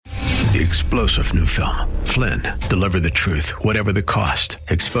The explosive new film, Flynn, deliver the truth, whatever the cost,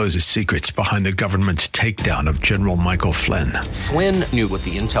 exposes secrets behind the government's takedown of General Michael Flynn. Flynn knew what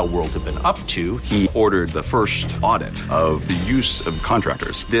the intel world had been up to. He ordered the first audit of the use of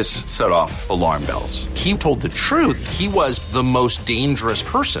contractors. This set off alarm bells. He told the truth. He was the most dangerous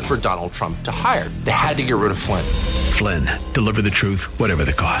person for Donald Trump to hire. They had to get rid of Flynn. Flynn, deliver the truth, whatever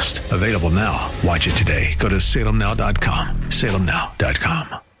the cost. Available now. Watch it today. Go to salemnow.com.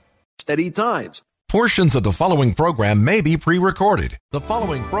 salemnow.com. Steady times. Portions of the following program may be pre-recorded. The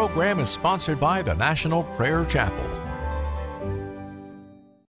following program is sponsored by the National Prayer Chapel.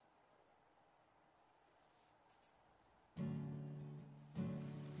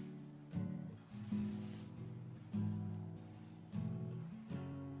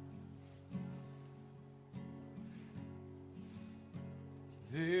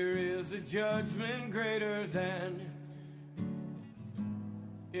 There is a judgment greater than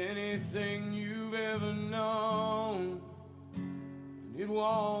anything you've ever known. It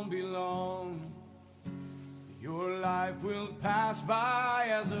won't be long. Your life will pass by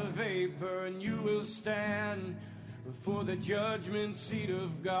as a vapor, and you will stand before the judgment seat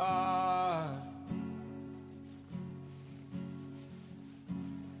of God.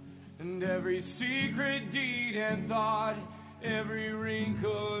 And every secret deed and thought, every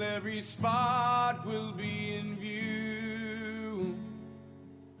wrinkle, every spot will be in view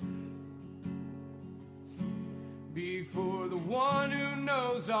before the one who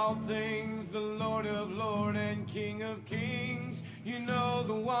knows all things, the Lord of Lords and King of Kings. You know,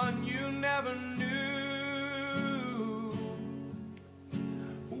 the one you never knew.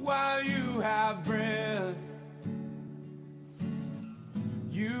 While you have breath,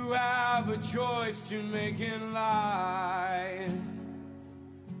 you have a choice to make in life.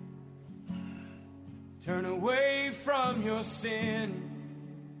 Turn away from your sin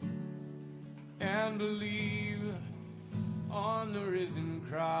and believe on the risen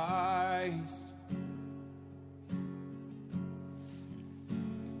Christ.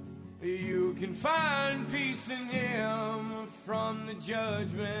 You can find peace in Him from the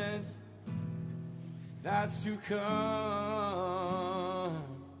judgment that's to come.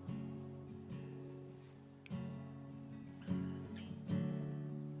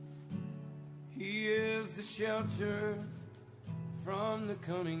 He is the shelter from the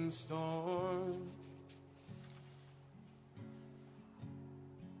coming storm.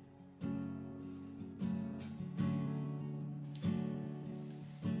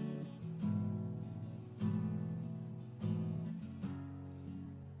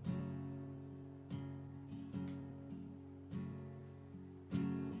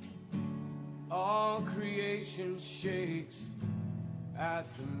 All creation shakes at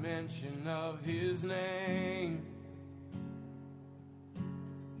the mention of His name.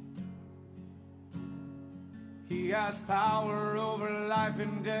 He has power over life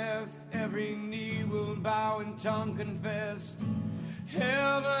and death. Every knee will bow and tongue confess.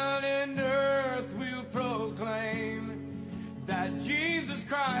 Heaven and earth will proclaim that Jesus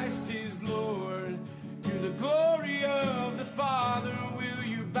Christ is Lord. To the glory of the Father, will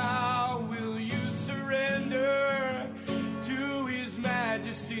you bow? Will you surrender to His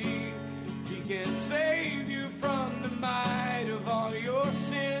majesty? He can save you from the might of all your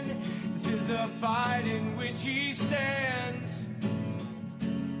sin. This is the fight in which He stands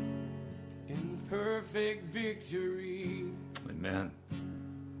in perfect victory. Amen.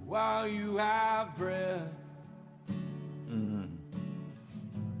 While you have breath, you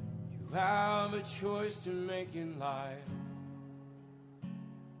have a choice to make in life.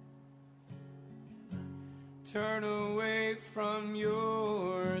 Turn away from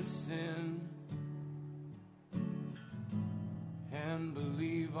your sin and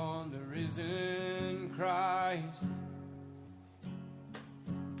believe on the risen Christ.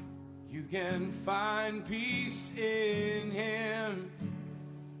 You can find peace in Him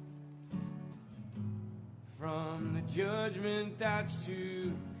from the judgment that's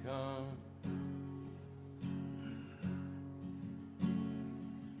to come.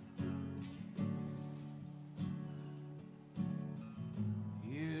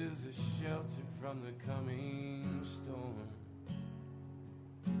 He is a shelter from the coming storm.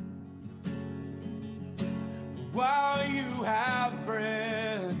 While you have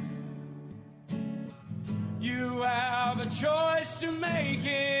breath, you have a choice to make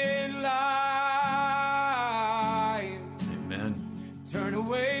in life. Amen. Turn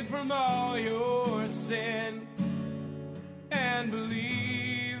away from all your sin and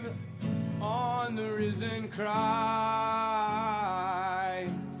believe on the risen Christ.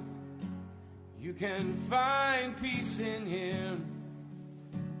 You can find peace in Him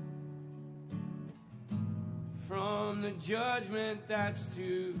from the judgment that's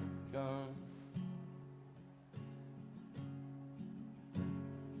to come.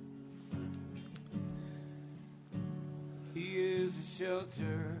 He is a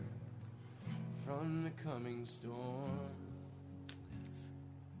shelter from the coming storm.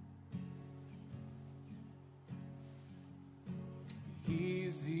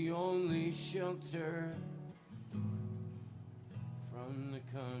 He's the only shelter from the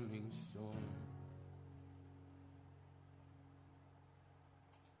coming storm.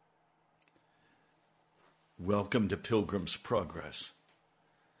 Welcome to Pilgrim's Progress.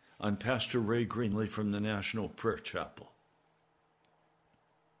 I'm Pastor Ray Greenley from the National Prayer Chapel.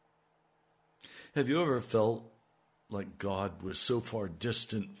 Have you ever felt like God was so far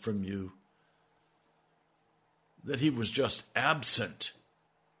distant from you that he was just absent?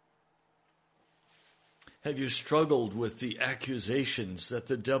 Have you struggled with the accusations that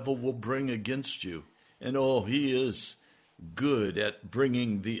the devil will bring against you? And oh, he is good at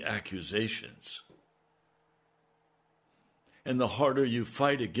bringing the accusations. And the harder you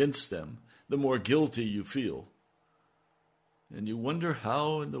fight against them, the more guilty you feel. And you wonder,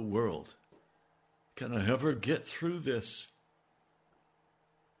 how in the world can I ever get through this?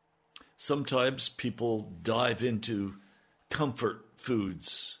 Sometimes people dive into comfort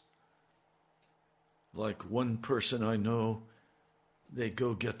foods. Like one person I know, they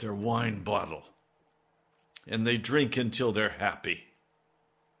go get their wine bottle and they drink until they're happy.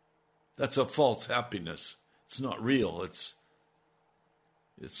 That's a false happiness. It's not real. It's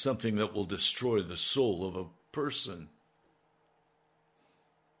something that will destroy the soul of a person.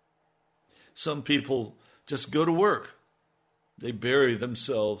 Some people just go to work. They bury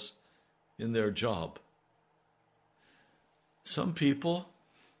themselves in their job. Some people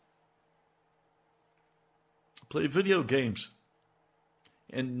play video games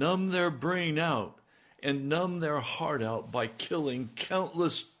and numb their brain out and numb their heart out by killing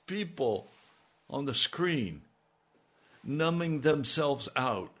countless people on the screen, numbing themselves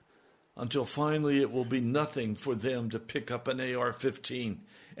out until finally it will be nothing for them to pick up an AR-15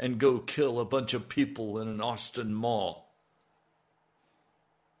 and go kill a bunch of people in an Austin mall.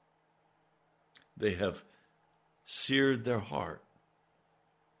 They have seared their heart,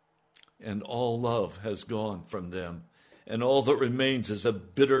 and all love has gone from them, and all that remains is a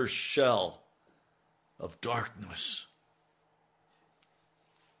bitter shell of darkness.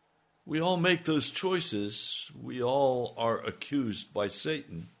 We all make those choices. We all are accused by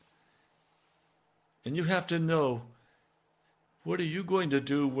Satan. And you have to know, what are you going to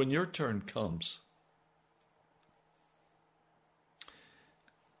do when your turn comes?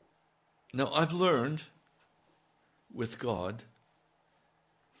 Now, I've learned with God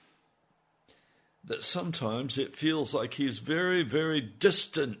that sometimes it feels like he's very, very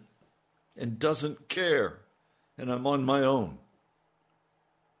distant and doesn't care, and I'm on my own.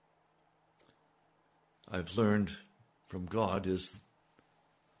 I've learned from God is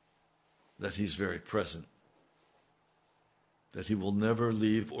that he's very present, that he will never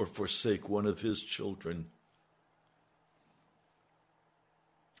leave or forsake one of his children.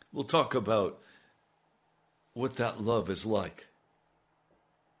 We'll talk about what that love is like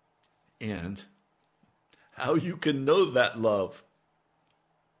and how you can know that love.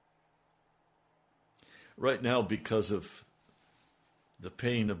 Right now, because of the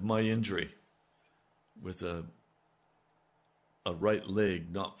pain of my injury with a right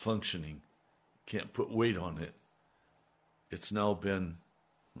leg not functioning, can't put weight on it. It's now been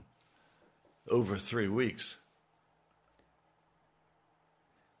over 3 weeks.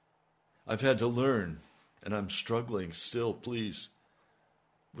 I've had to learn, and I'm struggling still, please,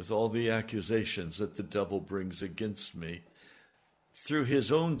 with all the accusations that the devil brings against me through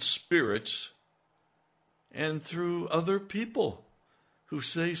his own spirit and through other people who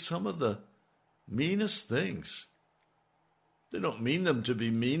say some of the meanest things. They don't mean them to be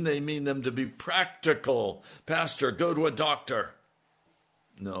mean, they mean them to be practical. Pastor, go to a doctor.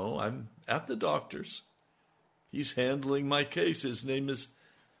 No, I'm at the doctor's. He's handling my case. His name is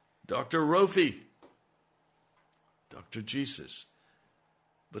Dr. Rofi, Dr. Jesus.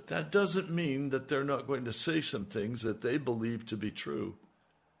 But that doesn't mean that they're not going to say some things that they believe to be true.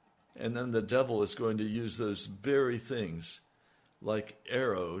 And then the devil is going to use those very things like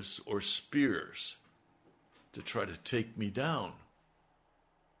arrows or spears to try to take me down.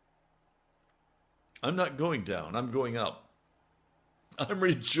 I'm not going down, I'm going up. I'm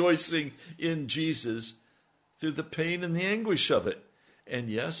rejoicing in Jesus through the pain and the anguish of it. And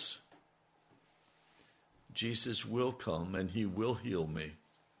yes, Jesus will come and he will heal me.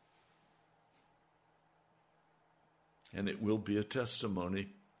 And it will be a testimony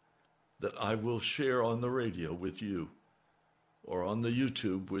that I will share on the radio with you or on the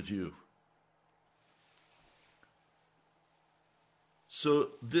YouTube with you. So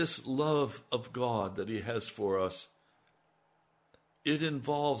this love of God that he has for us, it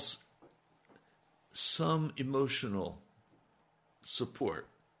involves some emotional support.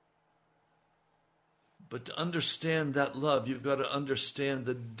 But to understand that love, you've got to understand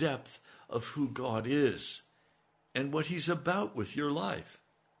the depth of who God is and what he's about with your life.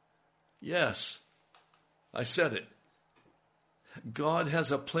 Yes, I said it. God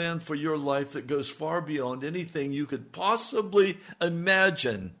has a plan for your life that goes far beyond anything you could possibly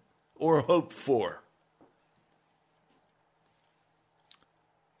imagine or hope for.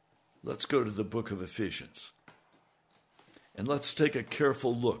 Let's go to the book of Ephesians. And let's take a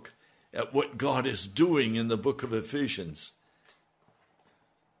careful look at what God is doing in the book of Ephesians.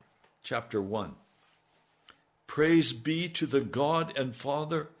 Chapter 1. Praise be to the God and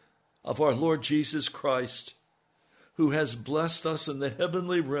Father of our Lord Jesus Christ, who has blessed us in the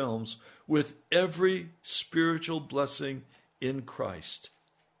heavenly realms with every spiritual blessing in Christ.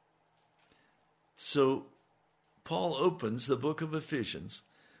 So, Paul opens the book of Ephesians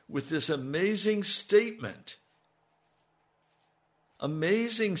with this amazing statement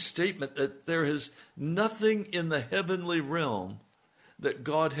that there is nothing in the heavenly realm that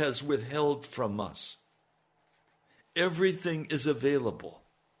God has withheld from us. Everything is available.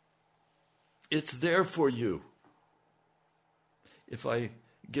 It's there for you. If I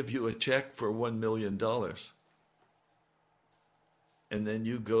give you a check for $1 million and then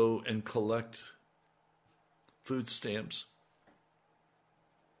you go and collect food stamps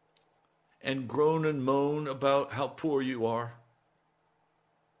and groan and moan about how poor you are,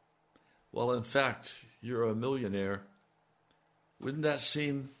 well, in fact, you're a millionaire, wouldn't that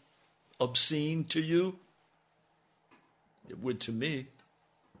seem obscene to you? It would to me.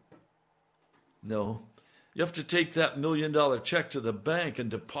 No. You have to take that $1 million check to the bank and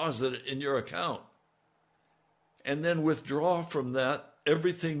deposit it in your account. And then withdraw from that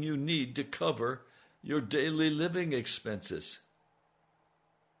everything you need to cover your daily living expenses.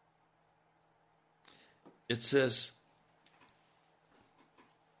 It says,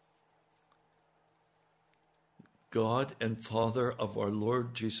 God and Father of our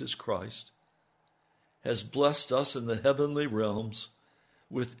Lord Jesus Christ has blessed us in the heavenly realms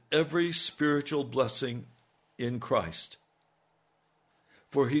with every spiritual blessing in Christ.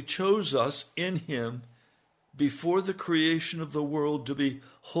 For he chose us in him before the creation of the world to be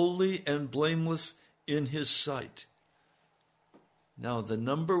holy and blameless in his sight. Now, the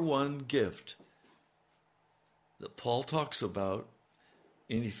number one gift that Paul talks about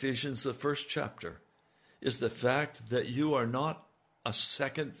in Ephesians, the first chapter, is the fact that you are not a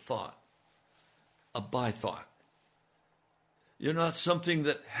second thought, a by thought. You're not something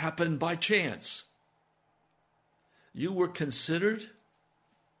that happened by chance. You were considered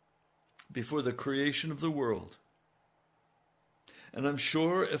before the creation of the world. And I'm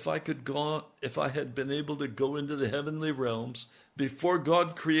sure if I had been able to go into the heavenly realms before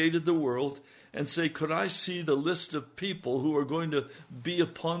God created the world and say, could I see the list of people who are going to be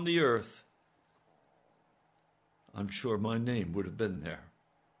upon the earth? I'm sure my name would have been there.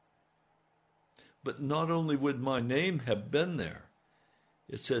 But not only would my name have been there,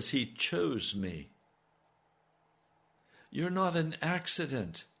 it says he chose me. You're not an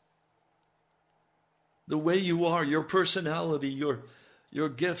accident. The way you are, your personality, your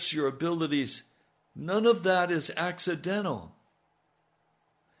gifts, your abilities, none of that is accidental.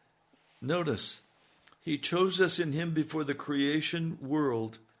 Notice, he chose us in him before the creation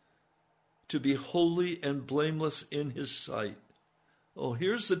world to be holy and blameless in his sight. Oh,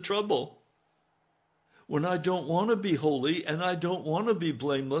 here's the trouble. When I don't want to be holy and I don't want to be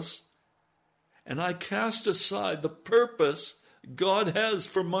blameless, and I cast aside the purpose God has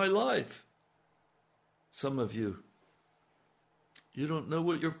for my life. Some of you don't know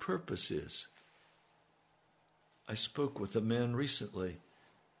what your purpose is. I spoke with a man recently.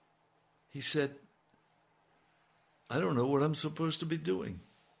 He said, I don't know what I'm supposed to be doing.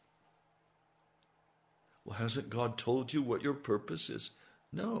 Well, hasn't God told you what your purpose is?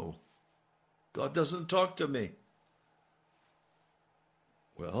 No. God doesn't talk to me.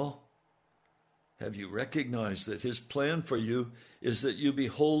 Well, have you recognized that his plan for you is that you be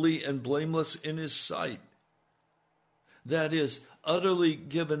holy and blameless in his sight? That is, utterly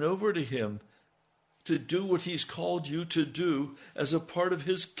given over to him to do what he's called you to do as a part of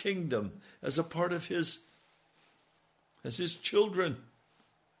his kingdom, as a part of his children.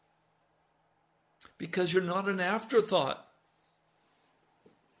 Because you're not an afterthought.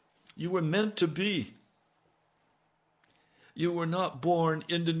 You were meant to be. You were not born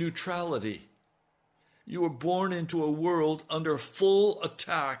into neutrality. You were born into a world under full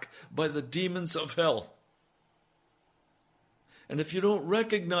attack by the demons of hell. And if you don't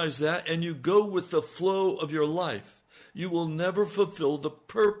recognize that and you go with the flow of your life, you will never fulfill the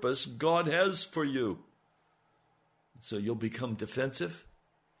purpose God has for you. So you'll become defensive.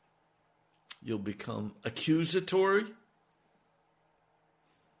 You'll become accusatory.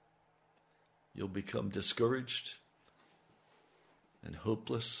 You'll become discouraged and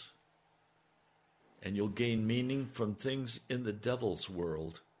hopeless. And you'll gain meaning from things in the devil's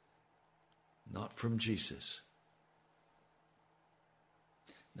world, not from Jesus.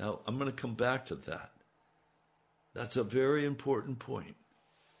 Now, I'm going to come back to that. That's a very important point.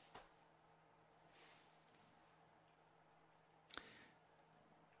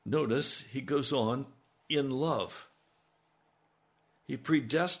 Notice he goes on, in love. He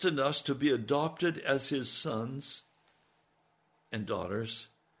predestined us to be adopted as his sons and daughters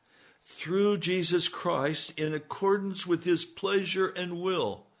through Jesus Christ in accordance with his pleasure and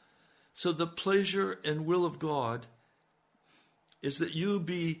will. So the pleasure and will of God is that you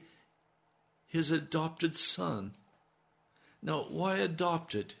be his adopted son. Now, why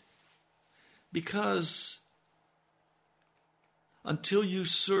adopted? Because until you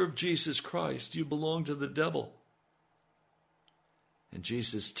serve Jesus Christ, you belong to the devil. And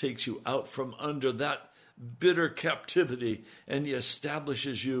Jesus takes you out from under that bitter captivity and he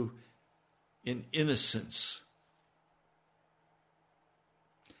establishes you in innocence.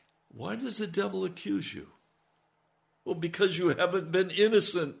 Why does the devil accuse you? Well, because you haven't been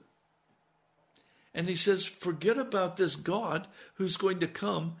innocent. And he says, forget about this God who's going to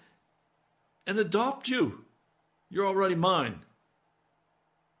come and adopt you. You're already mine.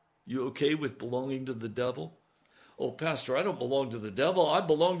 You okay with belonging to the devil? Oh, Pastor, I don't belong to the devil. I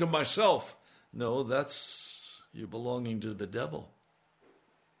belong to myself. No, that's you belonging to the devil.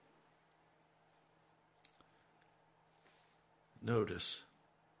 Notice.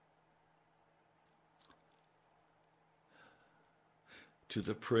 To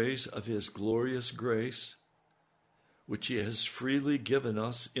the praise of his glorious grace, which he has freely given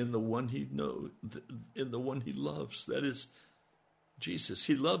us in the one he knows, in the one he loves. That is Jesus.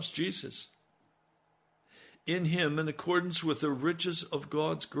 He loves Jesus. In him, in accordance with the riches of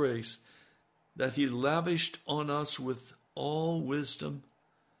God's grace, that he lavished on us with all wisdom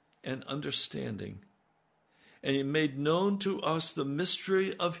and understanding. And he made known to us the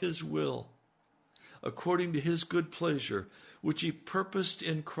mystery of his will, according to his good pleasure, which he purposed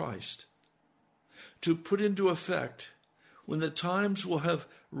in Christ, to put into effect, when the times will have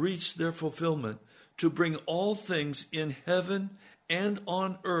reached their fulfillment, to bring all things in heaven and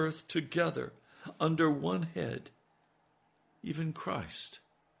on earth together under one head, even Christ.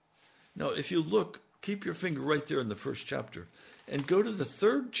 Now, if you look, keep your finger right there in the first chapter, and go to the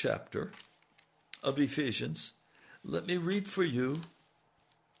third chapter of Ephesians. Let me read for you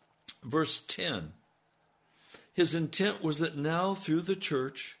verse 10. His intent was that now through the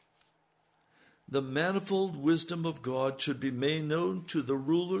church, the manifold wisdom of God should be made known to the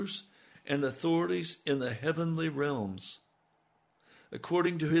rulers and authorities in the heavenly realms,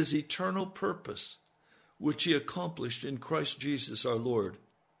 according to his eternal purpose, which he accomplished in Christ Jesus our Lord.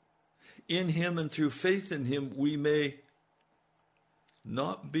 In him and through faith in him, we may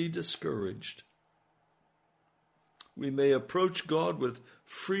not be discouraged. We may approach God with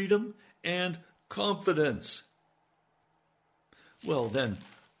freedom and confidence. Well, then,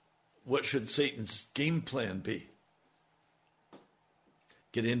 what should Satan's game plan be?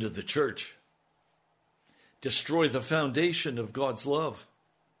 Get into the church. Destroy the foundation of God's love.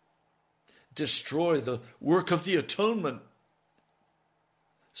 Destroy the work of the atonement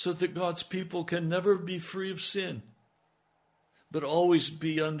so that God's people can never be free of sin, but always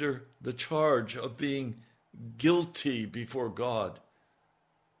be under the charge of being guilty before God.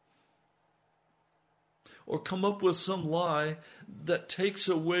 Or come up with some lie that takes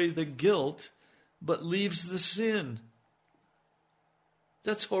away the guilt but leaves the sin.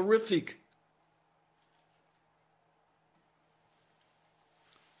 That's horrific.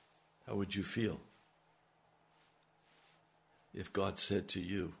 How would you feel if God said to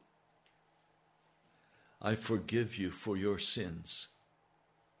you, I forgive you for your sins,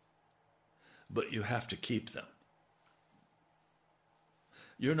 but you have to keep them?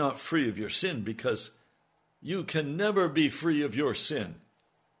 You're not free of your sin because you can never be free of your sin.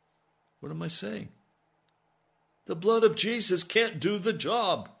 What am I saying? The blood of Jesus can't do the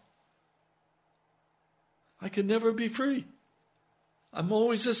job. I can never be free. I'm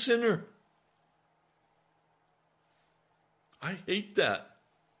always a sinner. I hate that.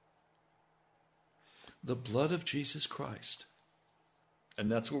 The blood of Jesus Christ.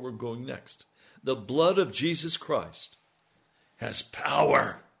 And that's where we're going next. The blood of Jesus Christ has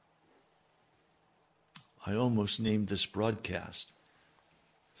power. I almost named this broadcast.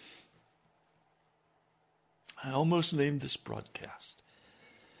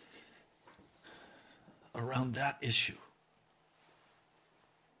 Around that issue.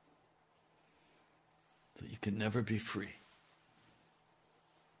 That you can never be free.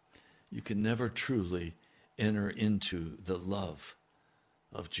 You can never truly enter into the love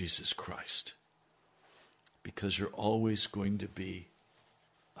of Jesus Christ. Because you're always going to be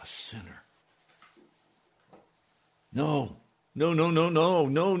a sinner. No. The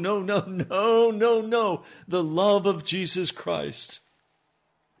love of Jesus Christ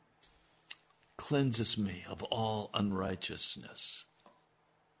cleanses me of all unrighteousness.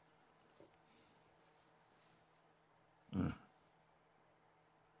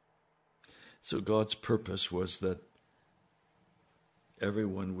 So God's purpose was that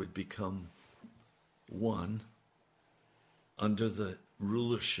everyone would become one under the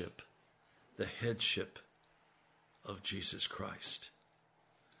rulership, the headship of Jesus Christ,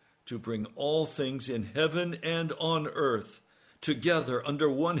 to bring all things in heaven and on earth together under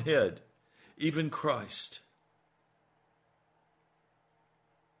one head, even Christ.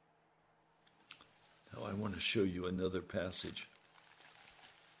 Now I want to show you another passage.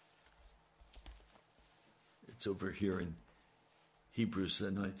 It's over here in Hebrews,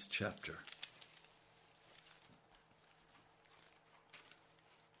 the 9th chapter.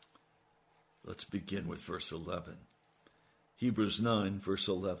 Let's begin with verse 11. Hebrews 9, verse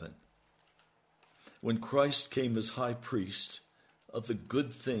 11. When Christ came as high priest of the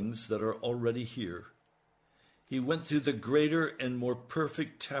good things that are already here, he went through the greater and more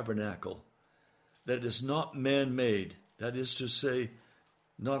perfect tabernacle that is not man-made, that is to say,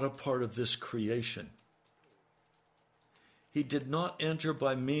 not a part of this creation. He did not enter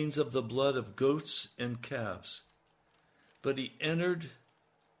by means of the blood of goats and calves, but he entered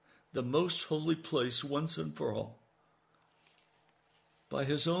the most holy place once and for all by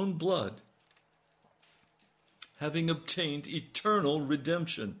his own blood, having obtained eternal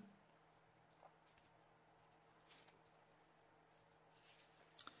redemption.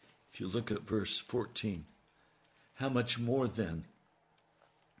 If you look at verse 14, how much more then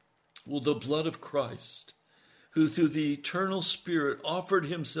will the blood of Christ, who through the eternal Spirit offered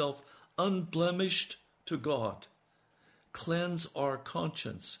himself unblemished to God, cleanse our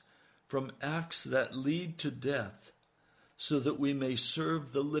conscience from acts that lead to death, so that we may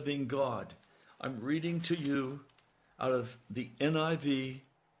serve the living God. I'm reading to you out of the NIV,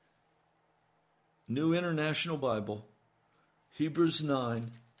 New International Bible, Hebrews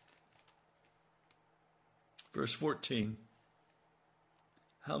 9, verse 14.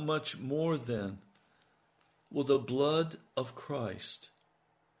 How much more then will the blood of Christ,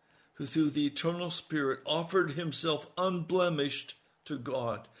 who through the eternal Spirit offered himself unblemished to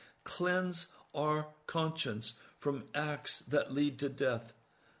God, cleanse our conscience from acts that lead to death,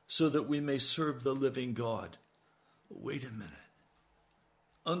 so that we may serve the living God? Wait a minute.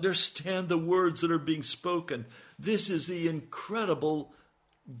 Understand the words that are being spoken. This is the incredible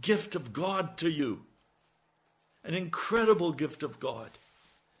gift of God to you. An incredible gift of God.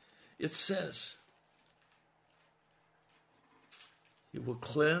 It says, he will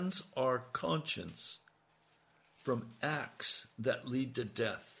cleanse our conscience from acts that lead to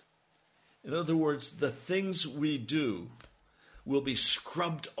death. In other words, the things we do will be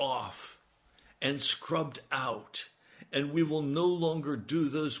scrubbed off and scrubbed out, and we will no longer do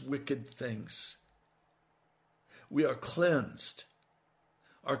those wicked things. We are cleansed.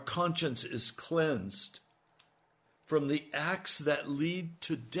 Our conscience is cleansed from the acts that lead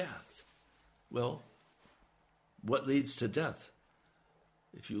to death. Well, what leads to death?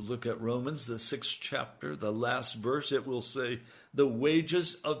 If you look at Romans, the 6th chapter, the last verse, it will say, the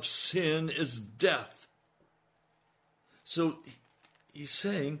wages of sin is death. So he's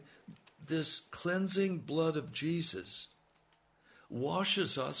saying this cleansing blood of Jesus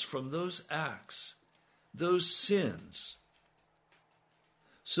washes us from those acts, those sins,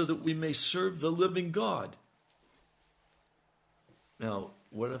 so that we may serve the living God. Now,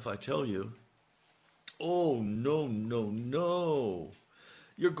 what if I tell you, oh, no.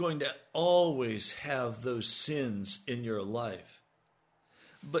 You're going to always have those sins in your life.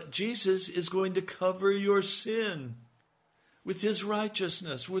 But Jesus is going to cover your sin with his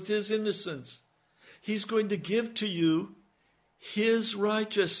righteousness, with his innocence. He's going to give to you his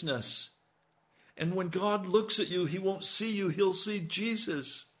righteousness. And when God looks at you, he won't see you, he'll see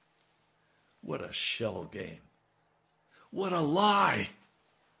Jesus. What a shell game. What a lie.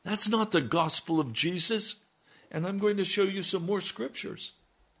 That's not the gospel of Jesus. And I'm going to show you some more scriptures.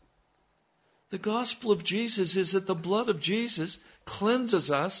 The gospel of Jesus is that the blood of Jesus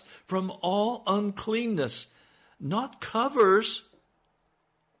cleanses us from all uncleanness. Not covers,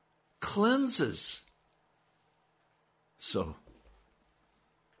 cleanses. So,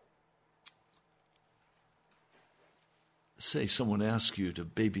 say someone asks you to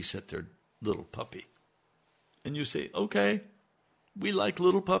babysit their little puppy. And you say, okay, we like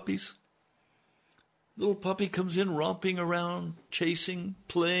little puppies. Little puppy comes in romping around, chasing,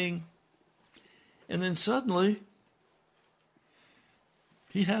 playing. And then suddenly,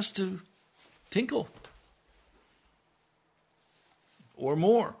 he has to tinkle. Or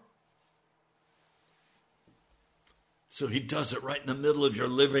more. So he does it right in the middle of your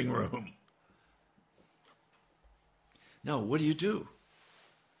living room. Now, what do?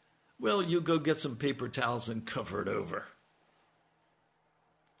 Well, you go get some paper towels and cover it over.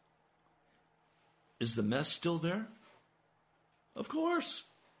 Is the mess still there? Of course.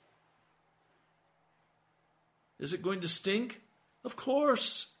 Is it going to stink? Of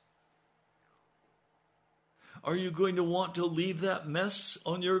course. Are you going to want to leave that mess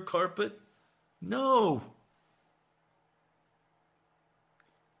on your carpet? No.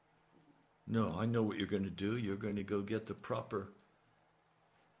 No, I know what you're going to do. You're going to go get the proper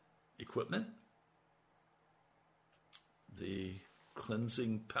equipment, the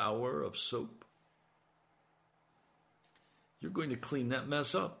cleansing power of soap. You're going to clean that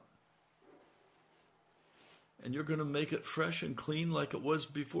mess up. And you're going to make it fresh and clean like it was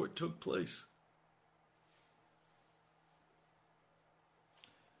before it took place.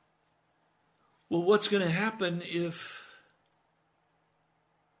 Well, what's going to happen if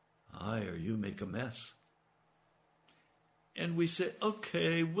I or you make a mess? And we say,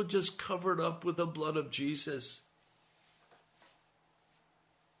 okay, we'll just cover it up with the blood of Jesus.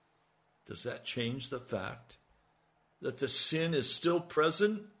 Does that change the fact that the sin is still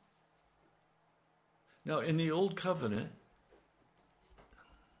present? Now, in the Old Covenant,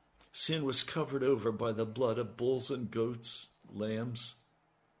 sin was covered over by the blood of bulls and goats, lambs.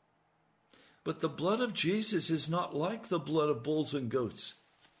 But the blood of Jesus is not like the blood of bulls and goats.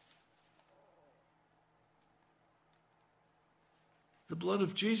 The blood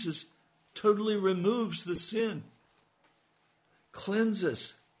of Jesus totally removes the sin,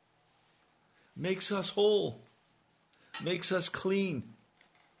 cleanses, makes us whole, makes us clean.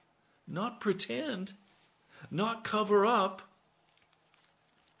 Not pretend, not cover up.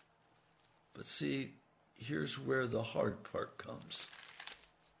 But see, here's where the hard part comes.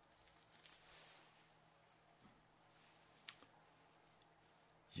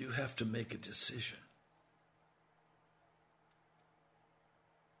 You have to make a decision.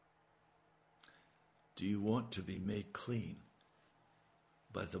 Do you want to be made clean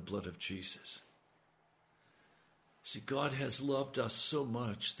by the blood of Jesus? See, God has loved us so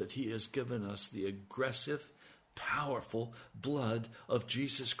much that he has given us the aggressive, powerful blood of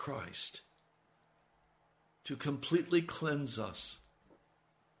Jesus Christ to completely cleanse us,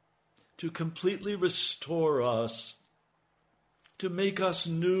 to completely restore us, to make us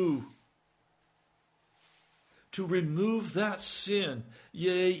new, to remove that sin,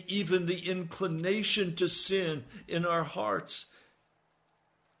 yea, even the inclination to sin in our hearts.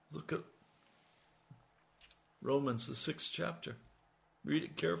 Look at Romans, the 6th chapter. Read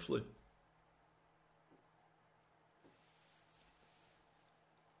it carefully.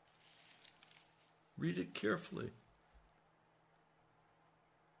 Read it carefully.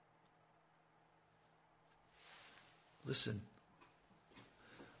 Listen.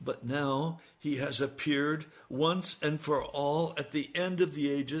 But now he has appeared once and for all at the end of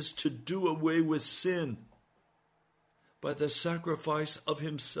the ages to do away with sin by the sacrifice of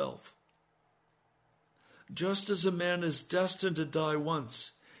himself. Just as a man is destined to die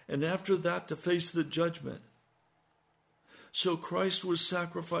once, and after that to face the judgment, so Christ was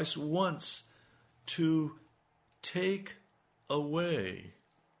sacrificed once to take away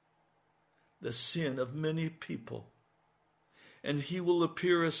the sin of many people. And he will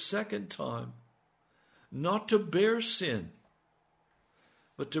appear a second time, not to bear sin,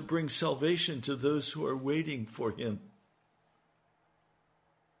 but to bring salvation to those who are waiting for him.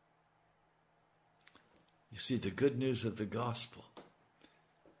 You see, the good news of the gospel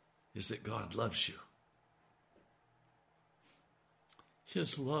is that God loves you.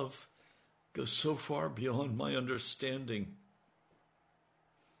 His love goes so far beyond my understanding.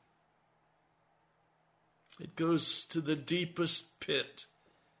 It goes to the deepest pit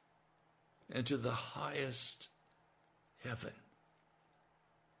and to the highest heaven.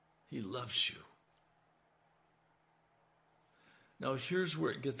 He loves you. Now here's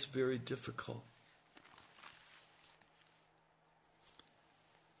where it gets very difficult.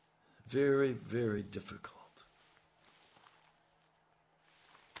 Very, very difficult.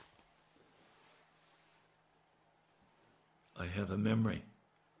 I have a memory,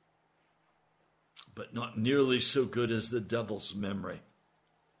 but not nearly so good as the devil's memory.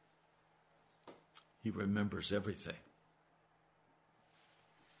 He remembers everything.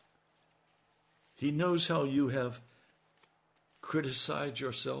 He knows how you have criticized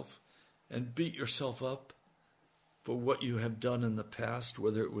yourself and beat yourself up for what you have done in the past,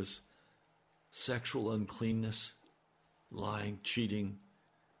 whether it was sexual uncleanness, lying, cheating,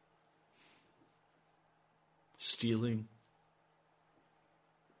 stealing.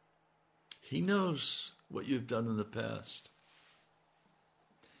 He knows what you've done in the past.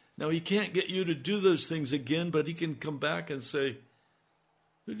 Now, he can't get you to do those things again, but he can come back and say,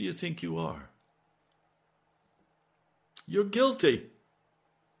 who do you think you are? You're guilty.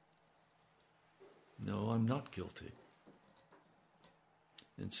 No, I'm not guilty.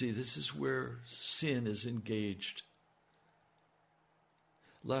 And see, this is where sin is engaged.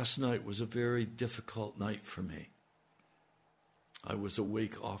 Last night was a very difficult night for me. I was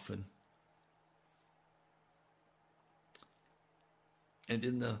awake often. And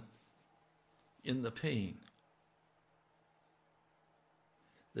in the pain,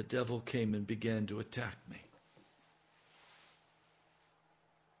 the devil came and began to attack me.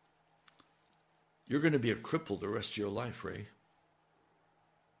 You're going to be a cripple the rest of your life, Ray.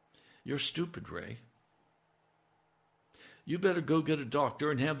 You're stupid, Ray. You better go get a doctor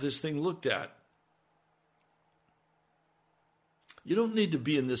and have this thing looked at. You don't need to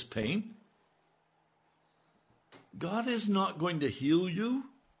be in this pain. God is not going to heal you.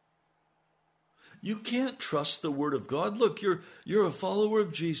 You can't trust the Word of God. Look, you're a follower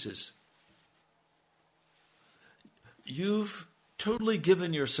of Jesus. You've totally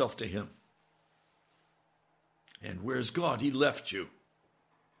given yourself to Him. And where's God? He left you.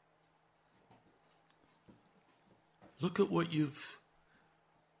 Look at what you've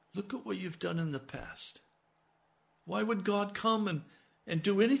done in the past. Why would God come and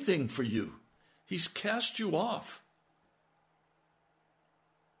do anything for you? He's cast you off.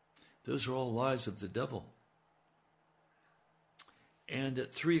 Those are all lies of the devil. And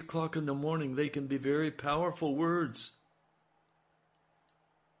at 3 o'clock in the morning, they can be very powerful words.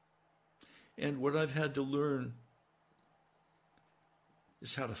 And what I've had to learn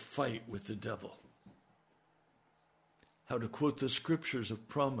is how to fight with the devil. How to quote the scriptures of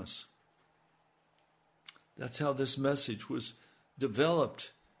promise. That's how this message was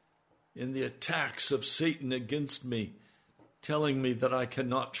developed in the attacks of Satan against me, telling me that I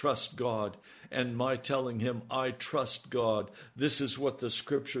cannot trust God, and my telling him I trust God. This is what the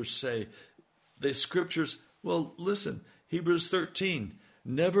scriptures say. The scriptures, well, listen, Hebrews 13,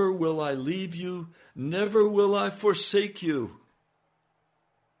 never will I leave you, never will I forsake you.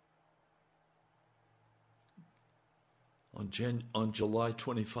 On July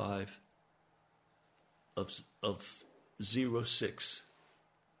 25 of 06,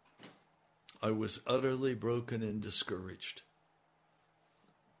 I was utterly broken and discouraged.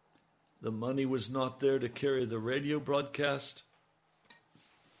 The money was not there to carry the radio broadcast.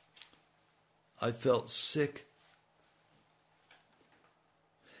 I felt sick.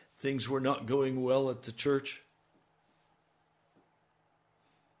 Things were not going well at the church.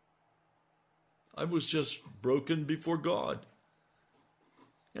 I was just broken before God.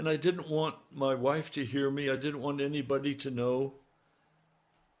 And I didn't want my wife to hear me. I didn't want anybody to know.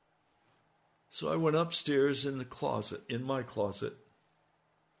 So I went upstairs in my closet.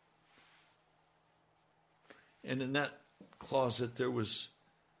 And in that closet, there was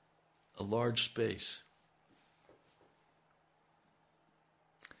a large space.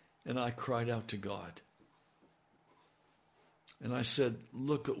 And I cried out to God. And I said,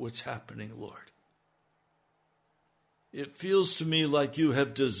 look at what's happening, Lord. It feels to me like you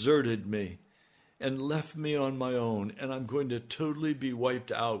have deserted me and left me on my own, and I'm going to totally be wiped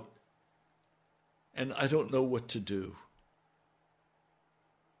out. And I don't know what to do.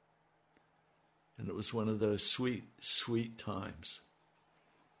 And it was one of those sweet, sweet times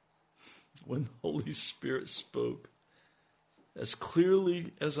when the Holy Spirit spoke as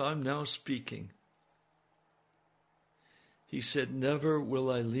clearly as I'm now speaking. He said, never will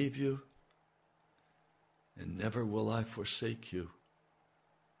I leave you, and never will I forsake you.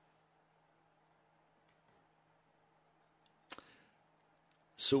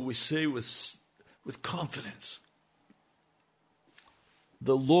 So we say with confidence,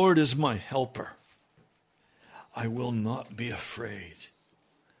 the Lord is my helper. I will not be afraid.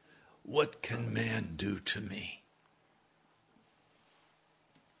 What can man do to me?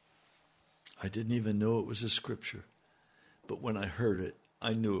 I didn't even know it was a scripture. But when I heard it,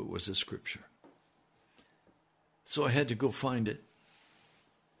 I knew it was a scripture. So I had to go find it.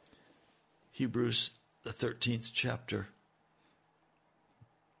 Hebrews, the 13th chapter,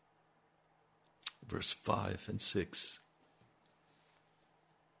 verse 5 and 6.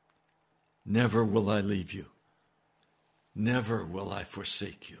 Never will I leave you. Never will I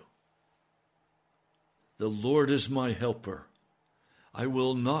forsake you. The Lord is my helper. I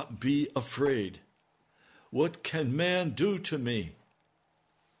will not be afraid. What can man do to me?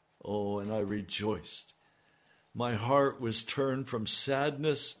 Oh, and I rejoiced. My heart was turned from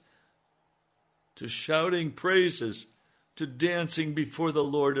sadness to shouting praises, to dancing before the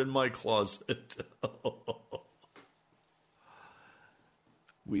Lord in my closet.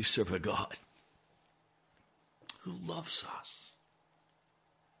 We serve a God who loves us,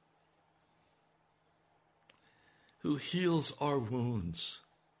 who heals our wounds,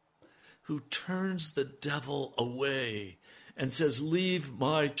 who turns the devil away and says, "Leave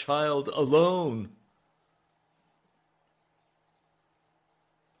my child alone."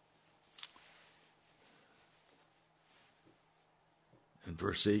 And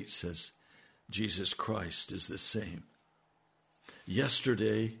verse 8 says, Jesus Christ is the same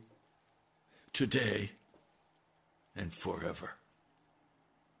yesterday, today, and forever.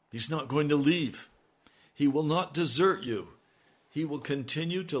 He's not going to leave. He will not desert you. He will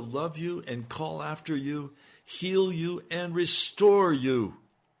continue to love you and call after you, heal you, and restore you.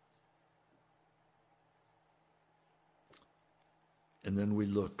 And then we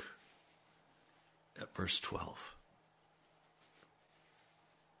look at verse 12.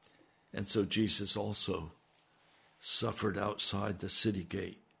 And so Jesus also suffered outside the city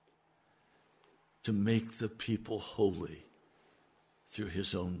gate to make the people holy through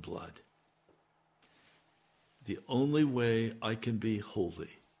his own blood. The only way I can be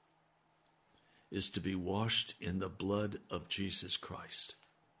holy is to be washed in the blood of Jesus Christ.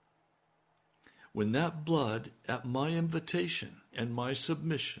 When that blood, at my invitation and my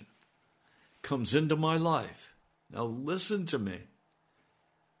submission, comes into my life, now listen to me.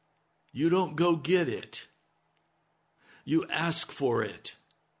 You don't go get it. You ask for it.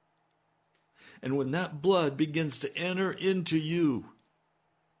 And when that blood begins to enter into you,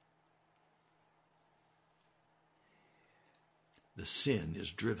 the sin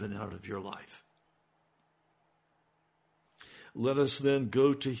is driven out of your life. Let us then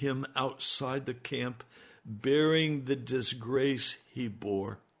go to him outside the camp, bearing the disgrace he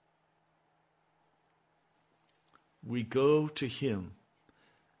bore. We go to him.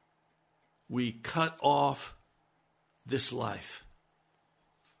 We cut off this life.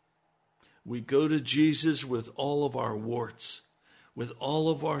 We go to Jesus with all of our warts, with all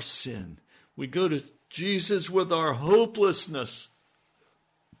of our sin. We go to Jesus with our hopelessness.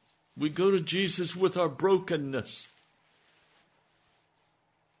 We go to Jesus with our brokenness.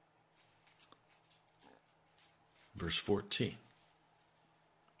 Verse 14.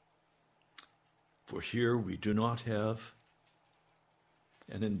 For here we do not have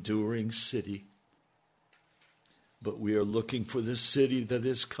an enduring city, but we are looking for the city that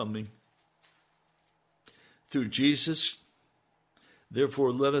is coming. Through Jesus,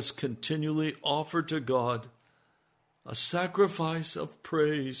 therefore, let us continually offer to God a sacrifice of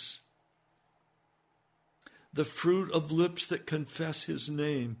praise, the fruit of lips that confess his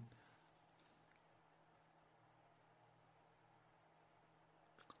name.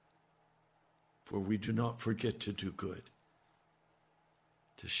 For we do not forget to do good,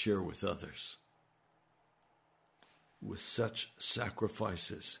 to share with others. With such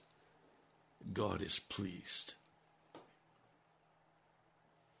sacrifices, God is pleased.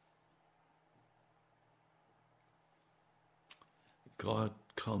 God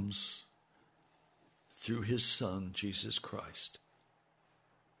comes through his Son, Jesus Christ,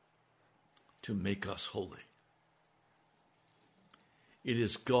 to make us holy. It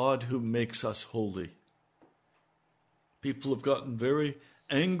is God who makes us holy. People have gotten very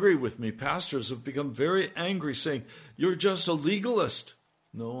angry with me. Pastors have become very angry, saying, "You're just a legalist."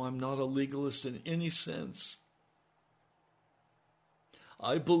 No, I'm not a legalist in any sense.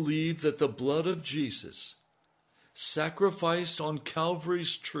 I believe that the blood of Jesus, sacrificed on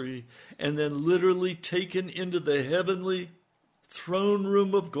Calvary's tree and then literally taken into the heavenly throne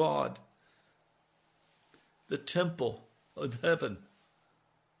room of God, the temple of heaven,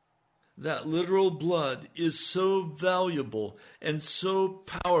 that literal blood is so valuable and so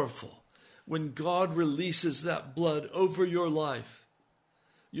powerful. When God releases that blood over your life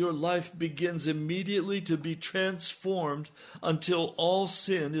begins immediately to be transformed until all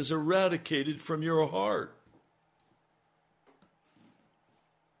sin is eradicated from your heart.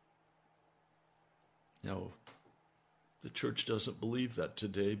 church doesn't believe that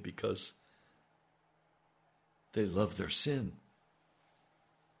today because they love their sin.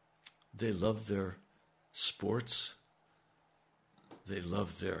 They love their sports. They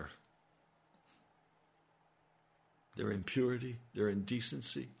love their impurity, their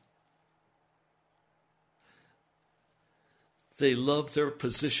indecency. They love their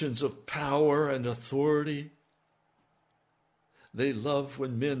positions of power and authority. They love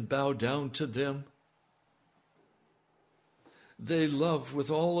when men bow down to them. They love with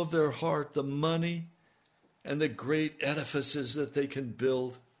all of their heart the money and the great edifices that they can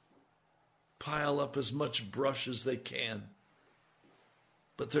build. Pile up as much brush as they can.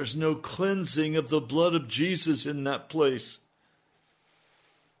 But there's no cleansing of the blood of Jesus in that place.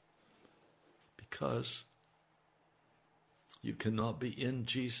 Because you cannot be in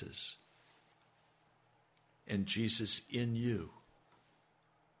Jesus and Jesus in you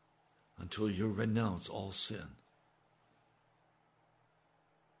until you renounce all sin.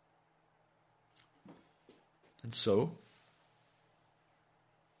 And so,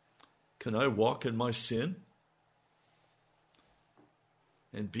 can I walk in my sin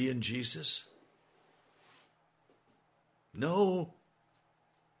and be in Jesus? No.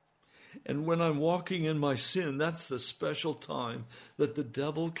 And when I'm walking in my sin, that's the special time that the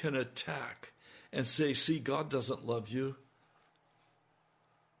devil can attack and say, see, God doesn't love you.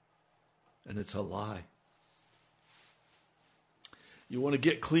 And it's a lie. You want to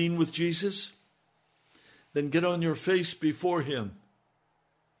get clean with Jesus? Then get on your face before him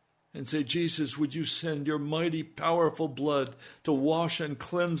and say, Jesus, would you send your mighty, powerful blood to wash and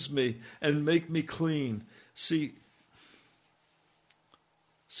cleanse me and make me clean? See,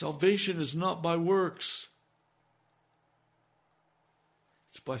 salvation is not by works.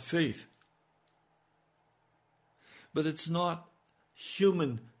 It's by faith. But it's not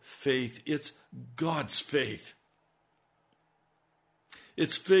human faith. It's God's faith.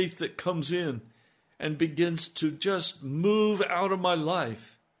 It's faith that comes in and begins to just move out of my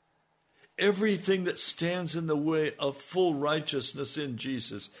life everything that stands in the way of full righteousness in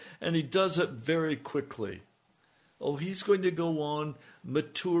Jesus. And he does it very quickly. Oh, he's going to go on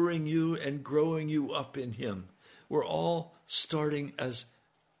maturing you and growing you up in him. We're all starting as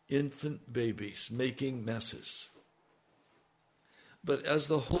infant babies, making messes. But as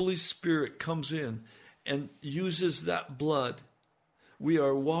the Holy Spirit comes in and uses that blood, we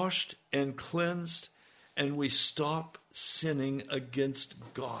are washed and cleansed, and we stop sinning against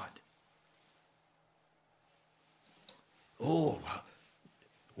God. Oh,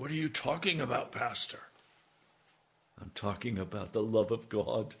 what are you talking about, Pastor? I'm talking about the love of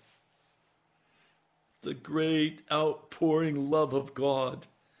God. The great outpouring love of God.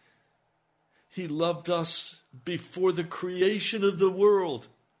 He loved us before the creation of the world.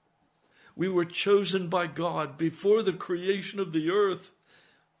 We were chosen by God before the creation of the earth.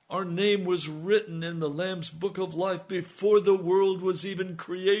 Our name was written in the Lamb's Book of Life before the world was even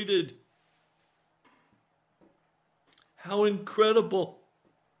created. How incredible.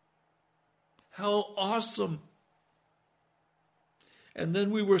 How awesome. And then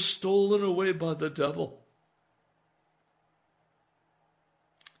we were stolen away by the devil.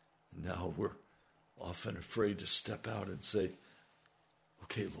 Now we're often afraid to step out and say,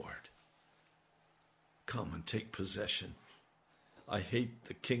 okay, Lord, come and take possession. I hate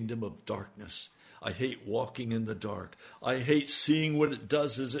the kingdom of darkness. I hate walking in the dark. I hate seeing what it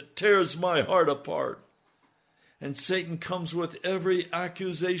does is it tears my heart apart. And Satan comes with every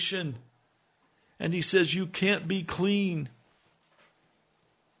accusation. And he says, you can't be clean.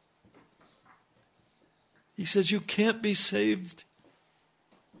 He says, you can't be saved.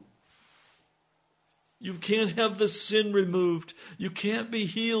 You can't have the sin removed. You can't be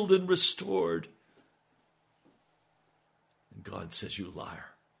healed and restored. And God says, you liar.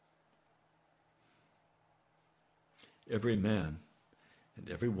 Every man and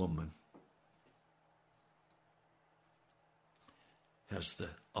every woman has the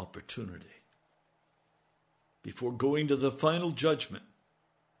opportunity before going to the final judgment.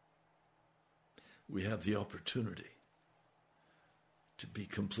 We have the opportunity to be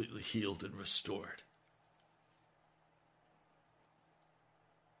completely healed and restored.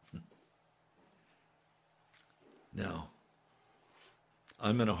 Now,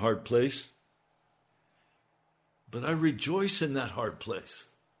 I'm in a hard place, but I rejoice in that hard place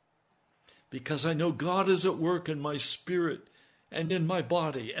because I know God is at work in my spirit and in my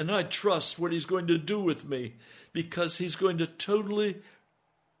body, and I trust what he's going to do with me because he's going to totally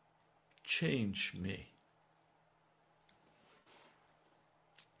change me,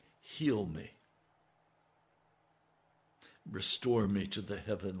 heal me, restore me to the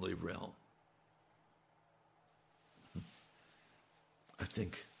heavenly realm. I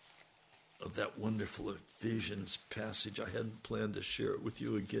think of that wonderful Ephesians passage. I hadn't planned to share it with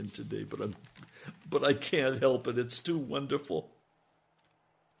you again today, but I can't help it. It's too wonderful.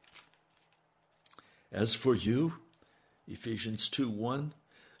 As for you, Ephesians 2:1,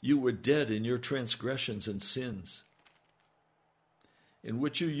 you were dead in your transgressions and sins, in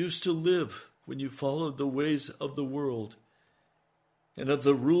which you used to live when you followed the ways of the world and of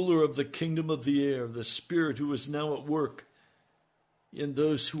the ruler of the kingdom of the air, the Spirit who is now at work in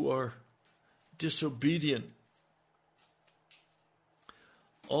those who are disobedient.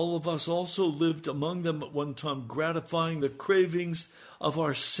 All of us also lived among them at one time, gratifying the cravings of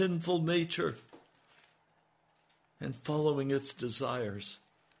our sinful nature and following its desires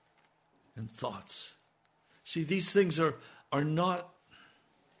and thoughts. See, these things are not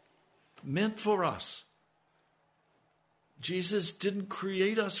meant for us. Jesus didn't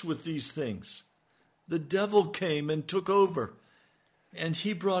create us with these things. The devil came and took over, and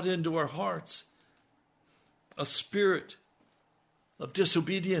he brought into our hearts a spirit of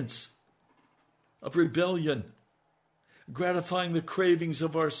disobedience, of rebellion, gratifying the cravings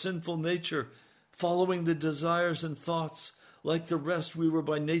of our sinful nature, following the desires and thoughts. Like the rest, we were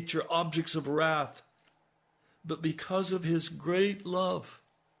by nature objects of wrath. But because of his great love,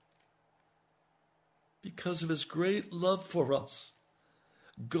 for us,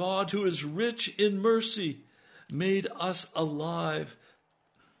 God, who is rich in mercy, made us alive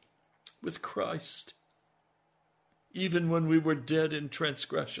with Christ, even when we were dead in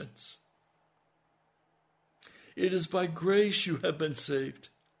transgressions. It is by grace you have been saved.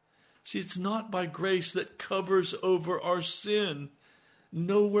 See, it's not by grace that covers over our sin.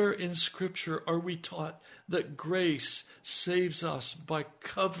 Nowhere in Scripture are we taught that grace saves us by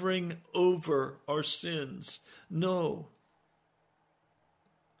covering over our sins. No.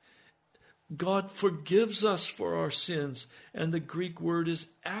 God forgives us for our sins, and the Greek word is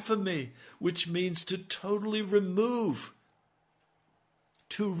aphame, which means to totally remove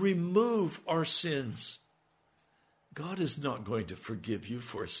our sins. God is not going to forgive you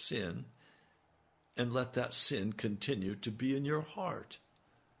for sin and let that sin continue to be in your heart.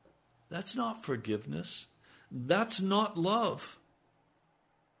 That's not forgiveness. That's not love.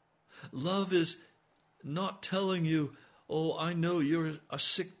 Love is not telling you, oh, I know you're a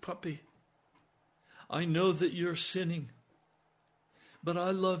sick puppy. I know that you're sinning, but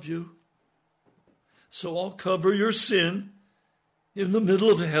I love you. So I'll cover your sin in the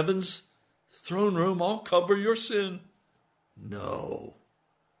middle of heaven's throne room. I'll cover your sin. No.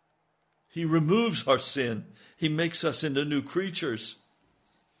 He removes our sin. He makes us into new creatures.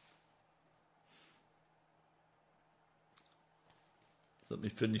 Let me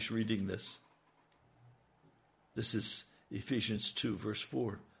finish reading this. This is Ephesians 2, verse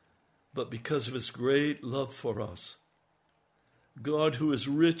 4. But because of his great love for us, God, who is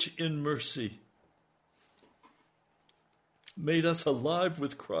rich in mercy, made us alive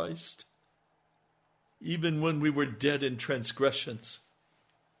with Christ, even when we were dead in transgressions.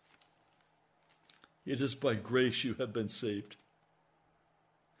 It is by grace you have been saved.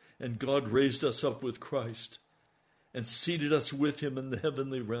 And God raised us up with Christ and seated us with him in the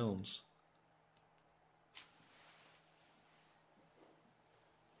heavenly realms.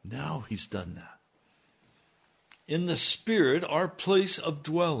 Now he's done that. In the Spirit, our place of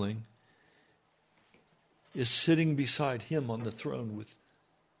dwelling is sitting beside him on the throne with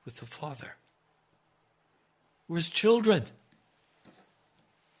the Father. We're his children.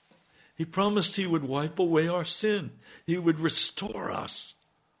 He promised he would wipe away our sin. He would restore us.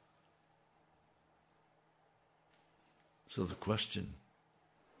 So the question,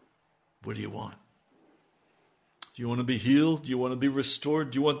 what do you want? Do you want to be healed? Do you want to be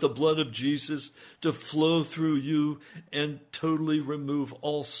restored? Do you want the blood of Jesus to flow through you and totally remove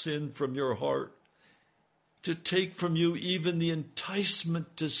all sin from your heart? To take from you even the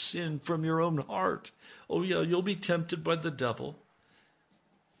enticement to sin from your own heart? Oh yeah, you'll be tempted by the devil.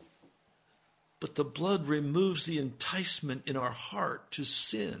 But the blood removes the enticement in our heart to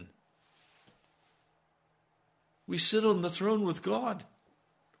sin. We sit on the throne with God.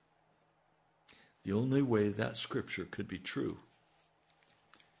 The only way that scripture could be true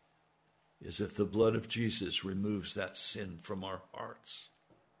is if the blood of Jesus removes that sin from our hearts.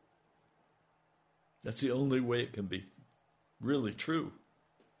 That's the only way it can be really true.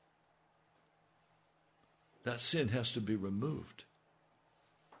 That sin has to be removed.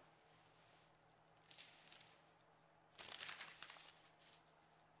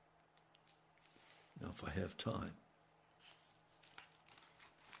 Now, if I have time,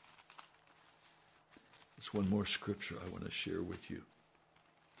 there's one more scripture I want to share with you.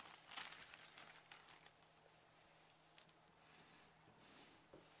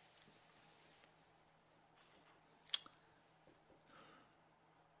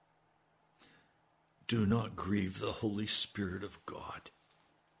 Do not grieve the Holy Spirit of God.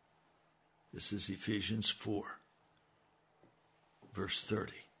 This is Ephesians 4, verse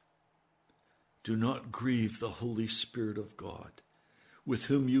 30. Do not grieve the Holy Spirit of God, with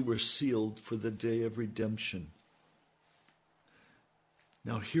whom you were sealed for the day of redemption.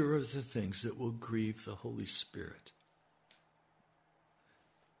 Now here are the things that will grieve the Holy Spirit: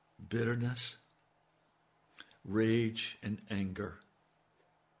 bitterness, rage and anger,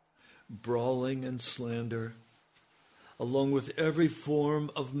 brawling and slander, along with every form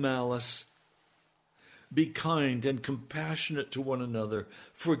of malice. Be kind and compassionate to one another,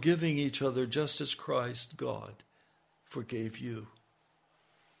 forgiving each other just as Christ, God, forgave you.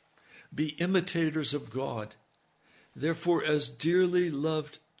 Be imitators of God, therefore, as dearly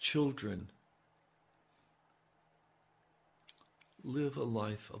loved children, live a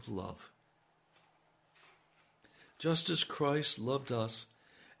life of love. Just as Christ loved us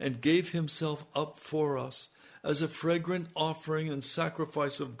and gave himself up for us as a fragrant offering and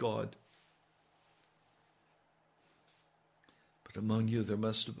sacrifice of God. But among you there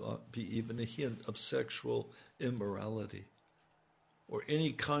must be even a hint of sexual immorality or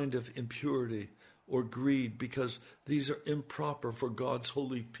any kind of impurity or greed, because these are improper for God's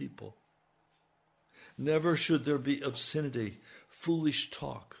holy people. Never should there be obscenity, foolish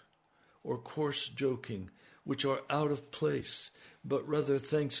talk, or coarse joking, which are out of place, but rather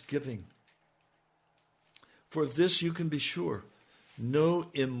thanksgiving. For of this you can be sure, no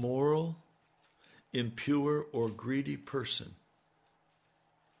immoral, impure, or greedy person,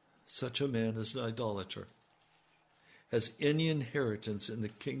 such a man as an idolater, has any inheritance in the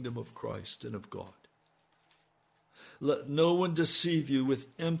kingdom of Christ and of God. Let no one deceive you with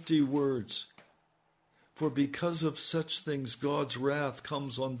empty words, for because of such things God's wrath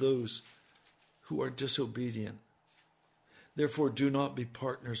comes on those who are disobedient. Therefore do not be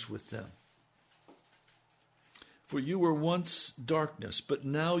partners with them. For you were once darkness, but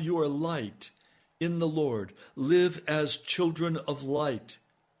now you are light in the Lord. Live as children of light.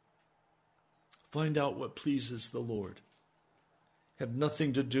 Find out what pleases the Lord. Have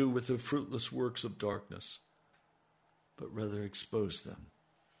nothing to do with the fruitless works of darkness, but rather expose them.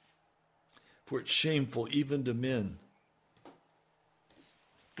 For it's shameful even to men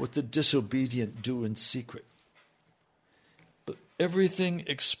what the disobedient do in secret. But everything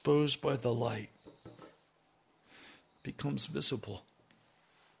exposed by the light becomes visible.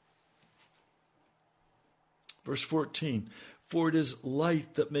 Verse 14, for it is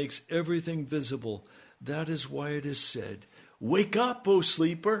light that makes everything visible. That is why it is said, wake up, O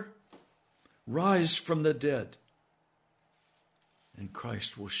sleeper, rise from the dead, and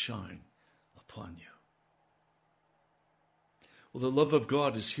Christ will shine upon you. Well, the love of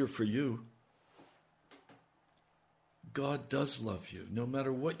God is here for you. God does love you, no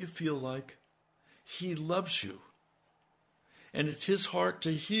matter what you feel like. He loves you. And it's his heart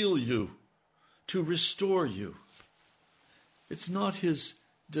to heal you, to restore you. It's not his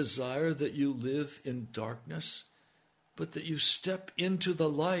desire that you live in darkness, but that you step into the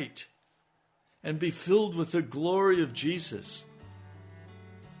light and be filled with the glory of Jesus.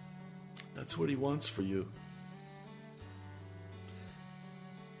 That's what he wants for you.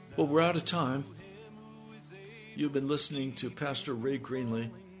 Well, we're out of time. You've been listening to Pastor Ray Greenley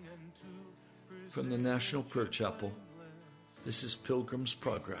from the National Prayer Chapel. This is Pilgrim's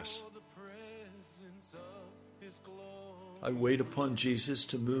Progress. I wait upon Jesus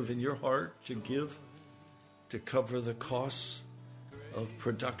to move in your heart, to give, to cover the costs of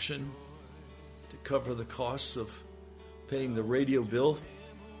production, to cover the costs of paying the radio bill.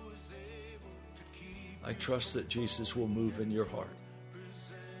 I trust that Jesus will move in your heart.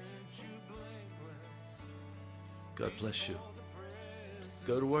 God bless you.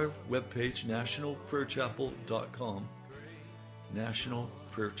 Go to our webpage, nationalprayerchapel.com,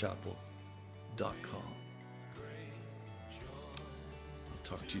 nationalprayerchapel.com. I'll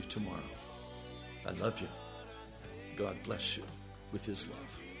talk to you tomorrow. I love you. God bless you with his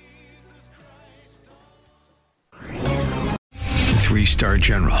love. 3-star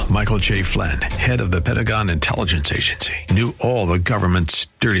General Michael J. Flynn, head of the Pentagon Intelligence Agency, knew all the government's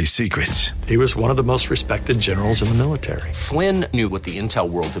dirty secrets. He was one of the most respected generals in the military. Flynn knew what the intel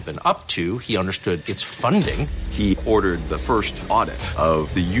world had been up to. He understood its funding. He ordered the first audit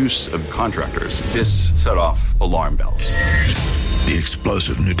of the use of contractors. This set off alarm bells. The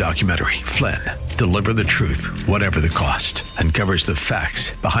explosive new documentary, Flynn, Deliver the Truth, Whatever the Cost, uncovers the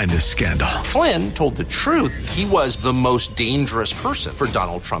facts behind this scandal. Flynn told the truth. He was the most dangerous person for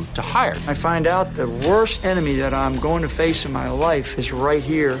Donald Trump to hire. I find out the worst enemy that I'm going to face in my life is right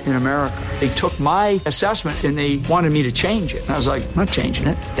here in America. They took my assessment and they wanted me to change it. And I was like, I'm not changing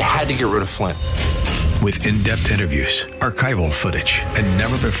it. They had to get rid of Flynn. With in-depth interviews, archival footage, and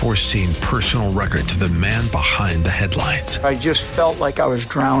never-before-seen personal records of the man behind the headlines. I just felt like I was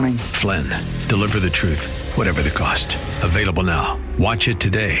drowning. Flynn, deliver the truth, whatever the cost. Available now. Watch it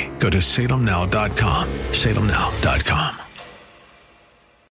today. Go to salemnow.com. salemnow.com.